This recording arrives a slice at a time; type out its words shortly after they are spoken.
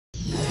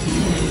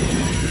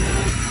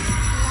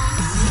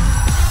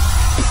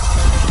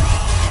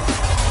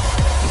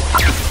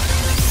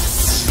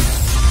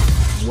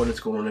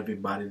going on,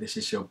 everybody? This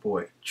is your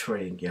boy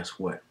Trey, and guess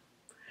what?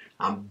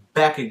 I'm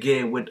back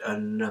again with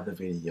another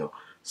video.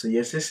 So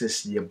yes, this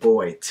is your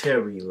boy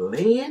Terry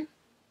Lynn,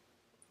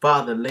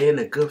 Father Lynn,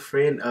 a good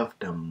friend of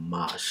the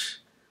Mosh.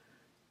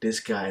 This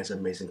guy is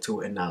amazing too,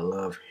 and I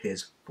love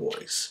his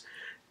voice.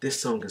 This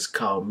song is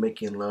called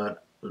Making Love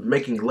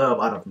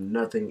Out of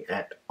Nothing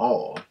at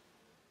All.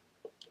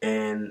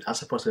 And I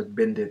supposed to have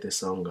been did this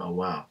song a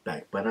while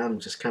back, but I'm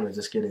just kind of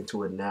getting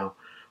into it now.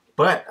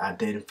 But I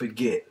didn't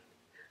forget.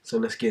 So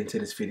let's get into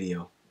this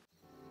video.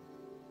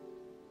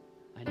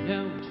 I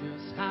know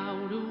just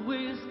how to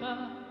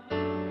whisper,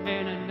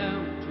 and I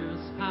know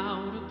just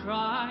how to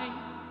cry.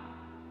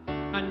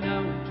 I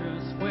know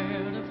just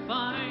where to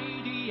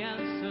find the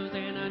answers,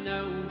 and I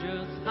know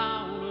just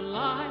how to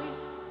lie.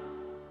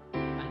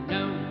 I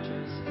know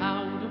just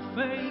how to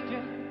fake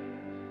it,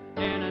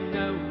 and I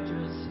know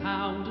just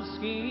how to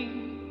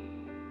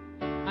scheme.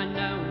 I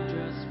know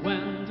just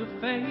when to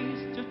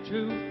face the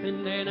truth,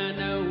 and then I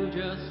know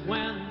just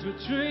when to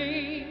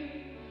dream.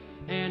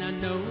 And I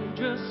know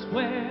just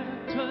where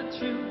to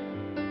touch you,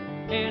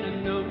 and I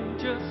know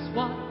just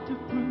what to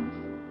prove.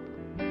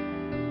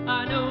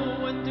 I know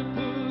when to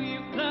pull you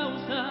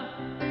closer,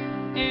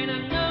 and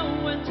I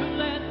know when to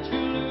let you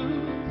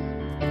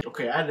loose.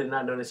 Okay, I did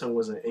not know this song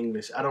was in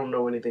English. I don't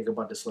know anything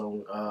about this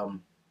song.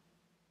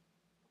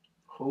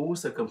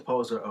 Who's the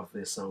composer of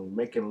this song,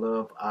 Making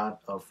Love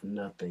Out of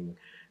Nothing?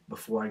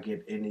 Before I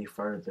get any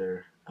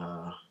further,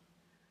 I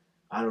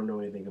don't know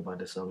anything about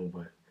this song,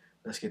 but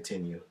let's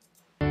continue.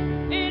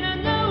 And I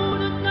know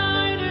the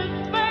night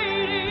is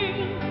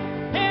fading,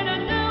 and I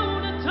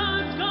know the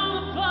time's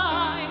gonna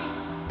fly,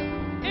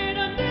 and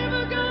I'm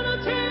never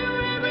gonna tell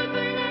you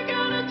everything I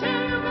gotta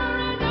tell you, but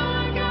I know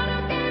I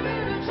gotta give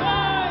it a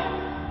try.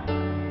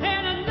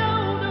 And I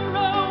know the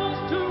roads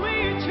to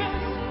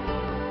riches,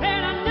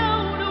 and I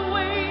know the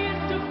ways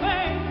to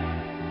fame.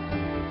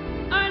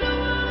 I know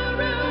how to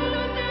rule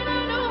it, and I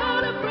know how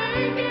to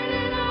break it,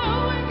 and I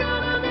always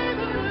gotta live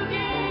the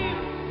game.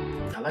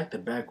 I like the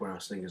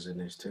background singers in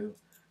this too.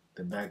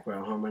 The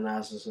background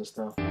harmonizers and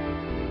stuff. I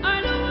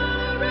know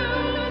how to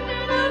rule it,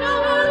 and I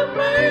know how to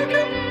break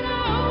it, and I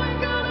always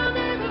gotta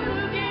live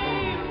the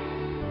game.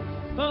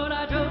 But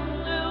I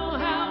don't know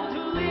how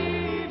to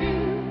leave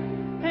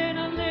you, and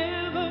I'll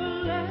never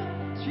let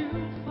you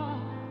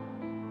fall.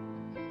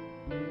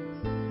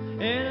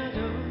 And I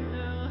don't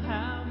know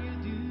how you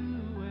do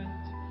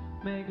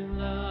it, making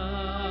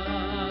love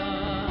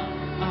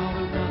out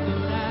of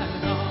nothing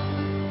at all.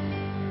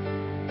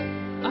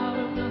 Out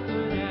of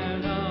nothing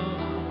at all.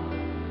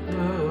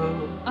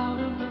 Out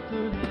of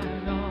nothing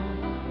at all.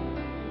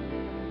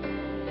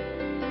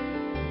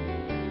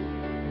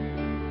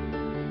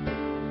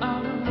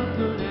 Out of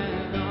nothing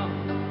at all.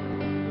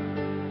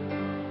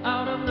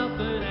 Out of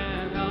nothing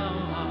at all.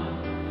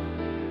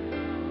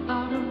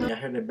 Out of Yeah, I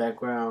heard the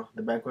background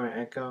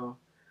echo.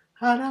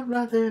 Out of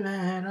nothing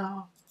at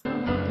all.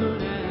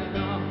 nothing at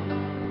all.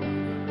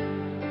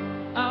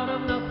 Out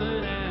of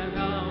nothing at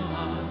all.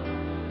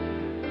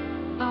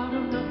 Out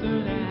of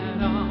nothing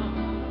at all.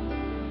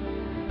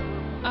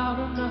 Out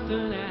of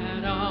nothing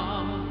at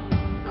all.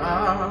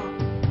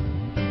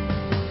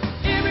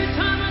 Every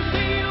time I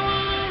see you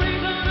on the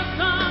reason of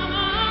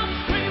summer, I'm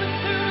screaming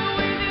through the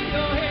wind in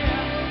your hair.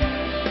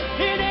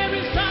 In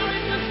every star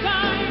in the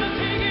sky, you're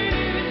taking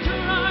it to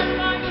ride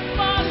like a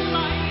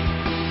spotlight.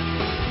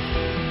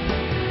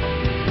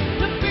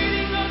 The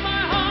beating of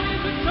my heart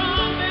is a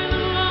drum, and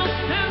I'm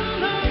lost and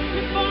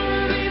looking for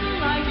a reason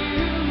like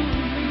you.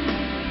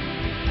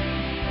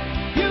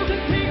 You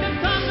can take the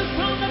thunder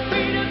from the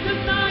beat of the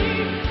night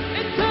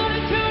and turn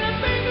it to the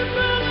finger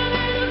from the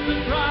nails to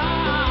dry.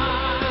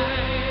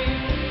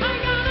 I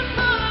gotta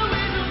follow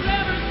it with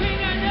everything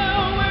I know.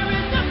 Where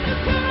is nothing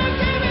till I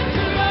give it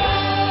to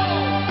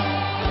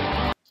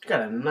you.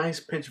 Got a nice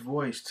pitch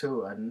voice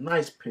too. A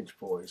nice pitch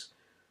voice.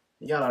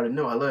 Y'all already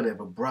know I love that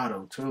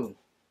vibrato too.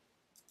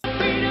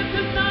 Beat of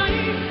the night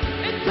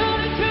and turn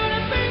it to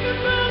the finger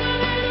from the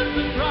nails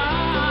to dry.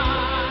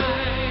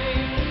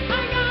 I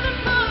gotta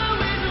follow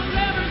it with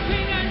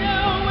everything I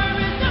know. Where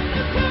is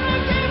nothing till I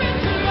give it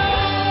to you.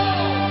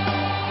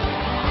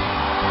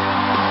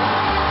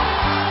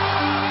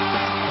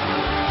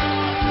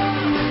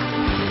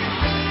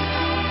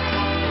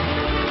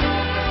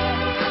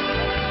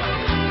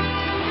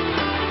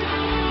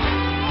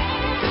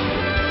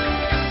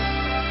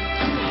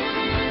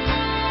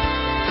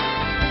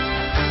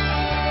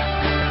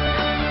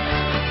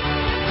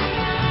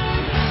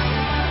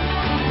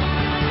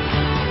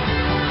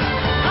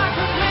 I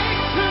could make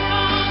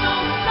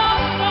tomorrow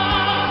suffer.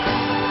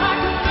 I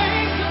could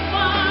make the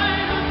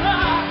final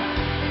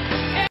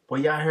cry.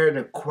 Well, y'all heard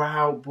the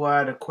crowd,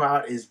 boy. The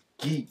crowd is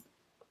geeked.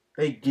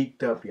 They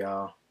geeked up,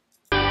 y'all.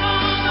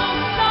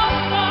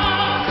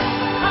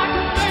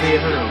 Still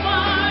heard 'em.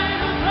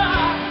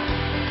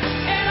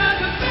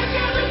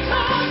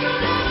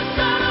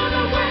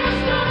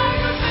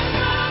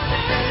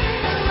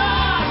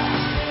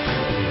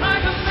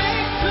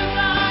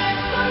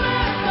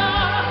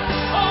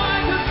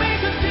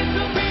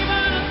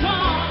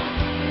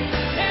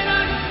 I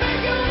could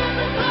make a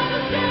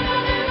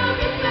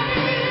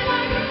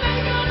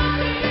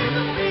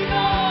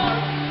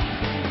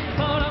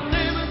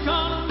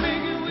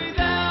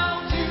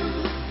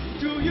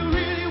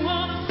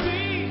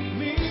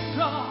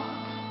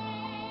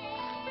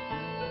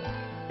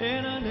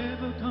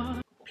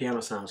piano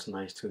sounds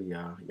nice too,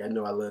 y'all. Y'all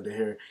know I love to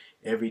hear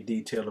every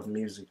detail of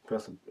music,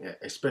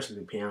 especially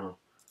the piano.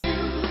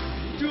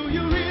 Do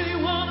you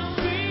really want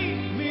to see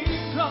me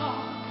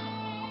cry?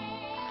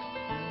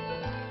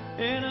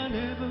 And I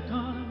never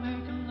gonna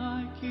make it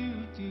like you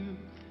do,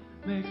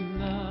 making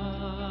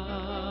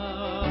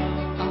love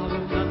out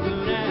of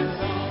nothing at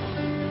all,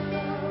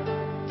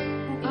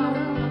 out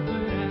of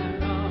nothing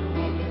at all,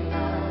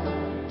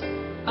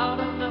 out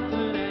of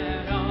nothing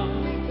at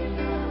all,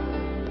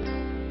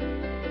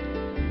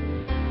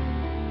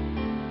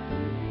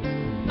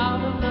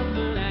 out of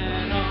nothing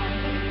at all,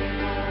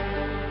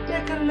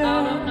 Making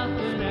out love. of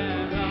nothing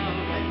at all,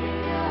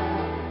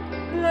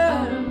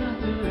 Love. out of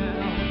nothing at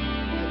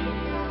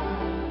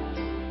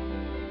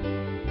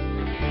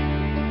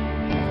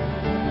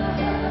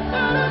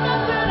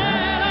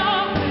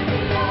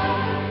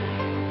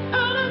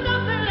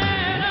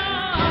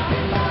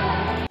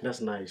all.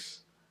 That's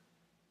nice.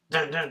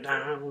 Dun, dun,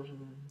 dun.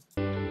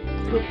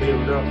 Little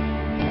build up.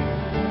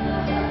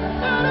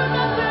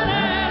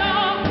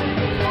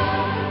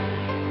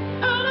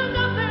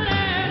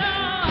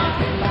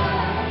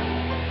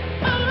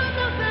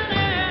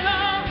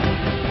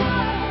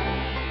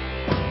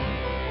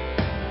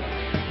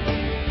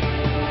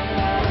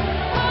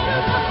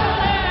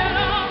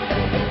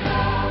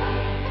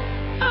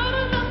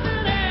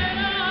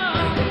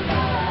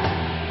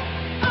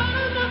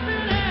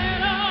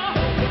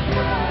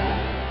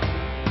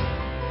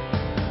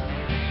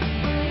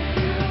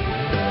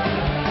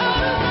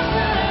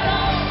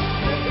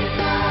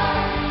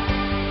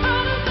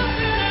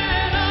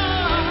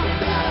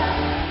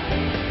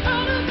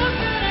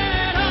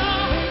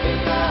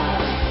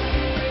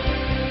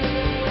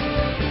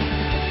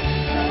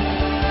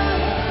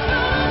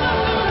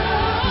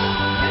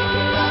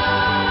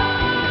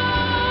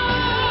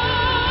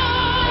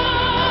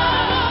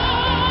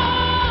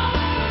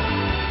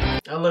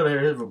 I love to hear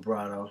his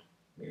vibrato.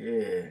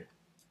 Yeah.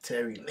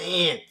 Terry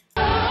Lynn.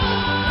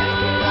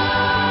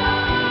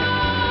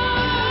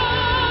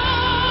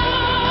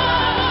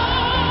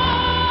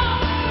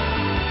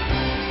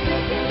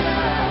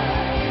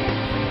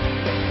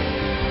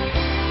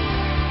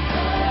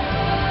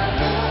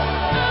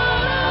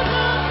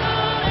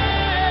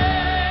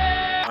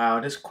 Wow,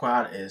 this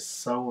quad is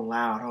so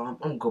loud. I'm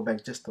gonna go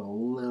back just a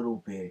little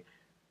bit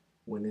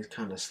when it's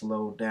kind of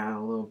slowed down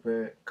a little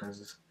bit,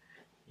 cause it's,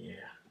 yeah.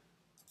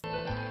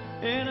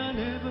 And I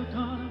never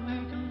gonna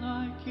make it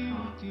like you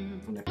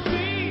When do. the-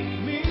 See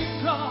me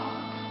cry.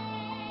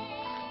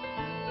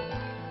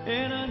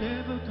 And I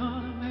never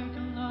gonna make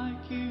it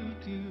like you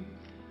do.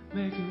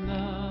 Making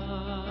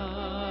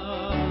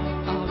love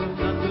out of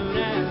nothing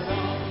at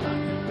all.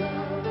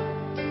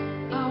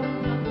 Out of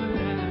nothing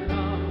at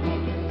all.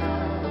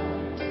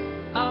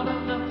 Out of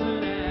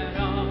nothing at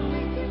all.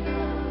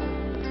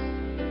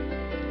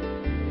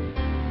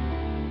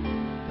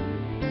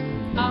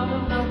 Out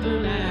of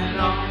nothing at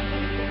all.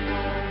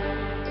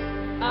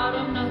 Out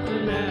of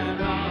nothing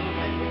at all.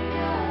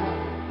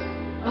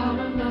 Out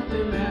of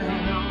nothing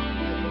at all.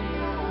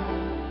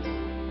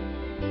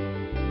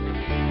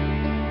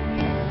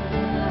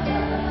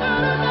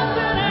 Out of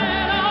nothing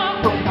at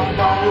all. Boom, boom,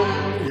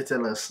 boom. It's a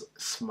little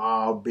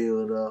small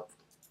build up.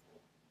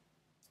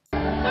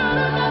 Out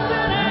of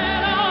nothing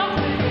at all.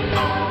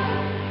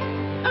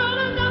 Out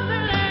of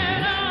nothing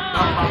at all.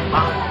 Bum, bum,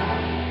 bum.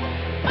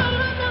 Out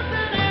of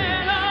nothing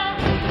at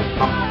all.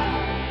 Bum.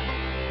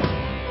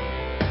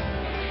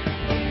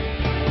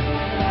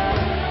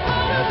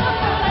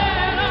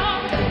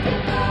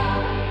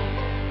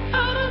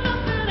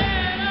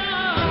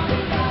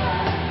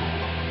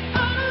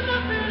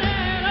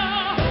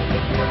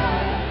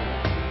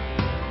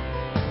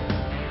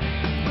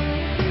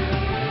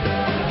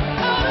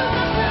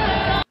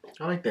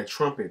 I like that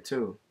trumpet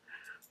too.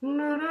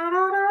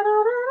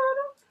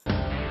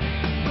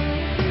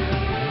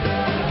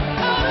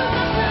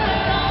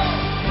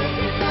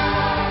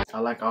 I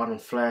like all them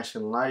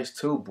flashing lights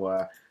too,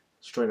 boy.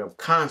 Straight up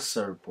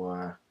concert,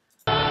 boy.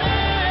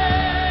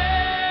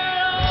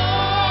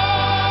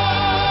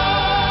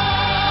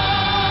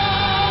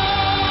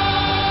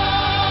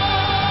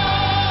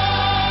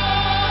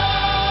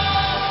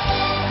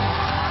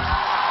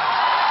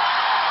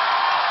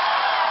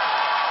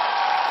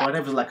 Boy,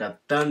 that was like a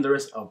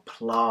thunderous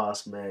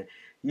applause, man.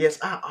 Yes,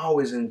 I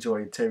always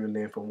enjoyed Terry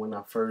Lynn from when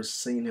I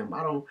first seen him.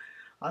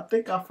 I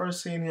think I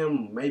first seen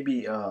him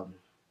maybe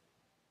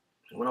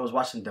when I was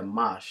watching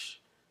Dimash,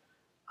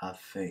 I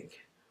think.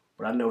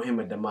 But I know him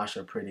and Dimash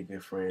are pretty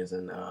good friends,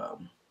 and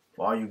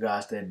for all you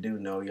guys that do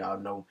know, y'all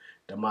know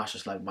Dimash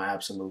is like my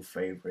absolute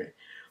favorite.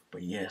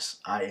 But yes,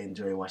 I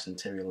enjoy watching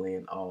Terry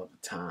Lynn all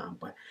the time.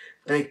 But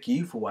thank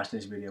you for watching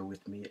this video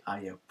with me. I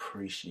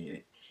appreciate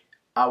it.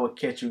 I will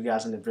catch you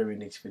guys in the very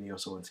next video.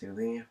 So until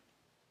then,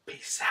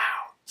 peace out.